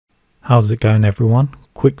How's it going, everyone?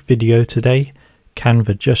 Quick video today.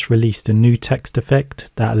 Canva just released a new text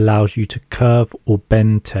effect that allows you to curve or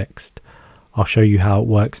bend text. I'll show you how it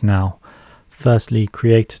works now. Firstly,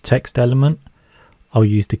 create a text element. I'll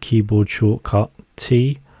use the keyboard shortcut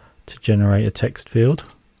T to generate a text field.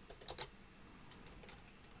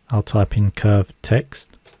 I'll type in curved text.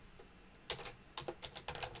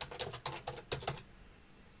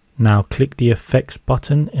 Now click the effects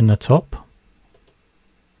button in the top.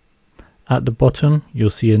 At the bottom, you'll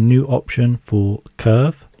see a new option for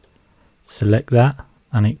curve. Select that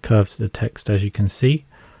and it curves the text, as you can see.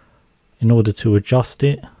 In order to adjust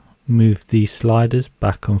it, move these sliders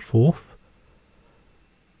back and forth.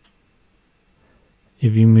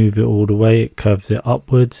 If you move it all the way, it curves it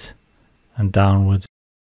upwards and downwards.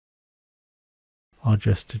 I'll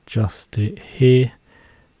just adjust it here,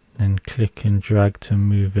 then click and drag to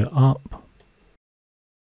move it up.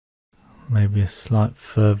 Maybe a slight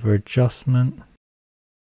further adjustment.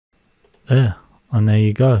 There, and there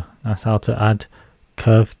you go. That's how to add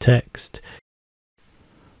curved text.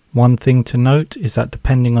 One thing to note is that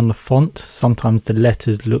depending on the font, sometimes the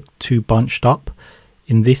letters look too bunched up.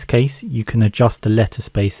 In this case, you can adjust the letter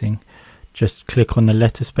spacing. Just click on the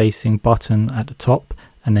letter spacing button at the top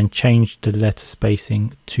and then change the letter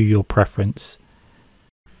spacing to your preference.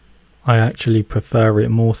 I actually prefer it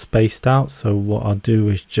more spaced out, so what I'll do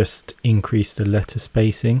is just increase the letter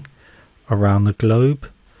spacing around the globe.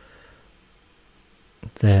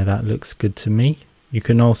 There, that looks good to me. You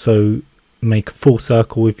can also make a full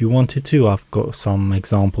circle if you wanted to. I've got some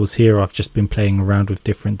examples here. I've just been playing around with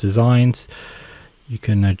different designs. You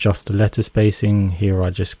can adjust the letter spacing. Here I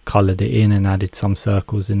just colored it in and added some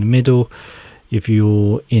circles in the middle. If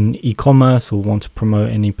you're in e-commerce or want to promote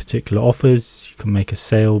any particular offers, you can make a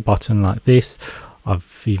sale button like this.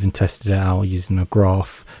 I've even tested it out using a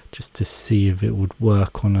graph just to see if it would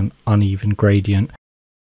work on an uneven gradient.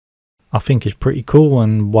 I think it's pretty cool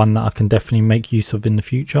and one that I can definitely make use of in the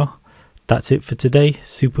future. That's it for today.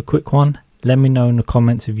 Super quick one. Let me know in the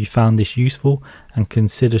comments if you found this useful, and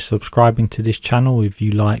consider subscribing to this channel if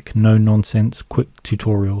you like no nonsense quick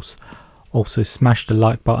tutorials. Also smash the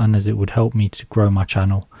like button, as it would help me to grow my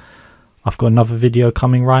channel. I've got another video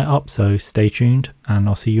coming right up, so stay tuned and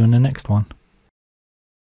I'll see you in the next one.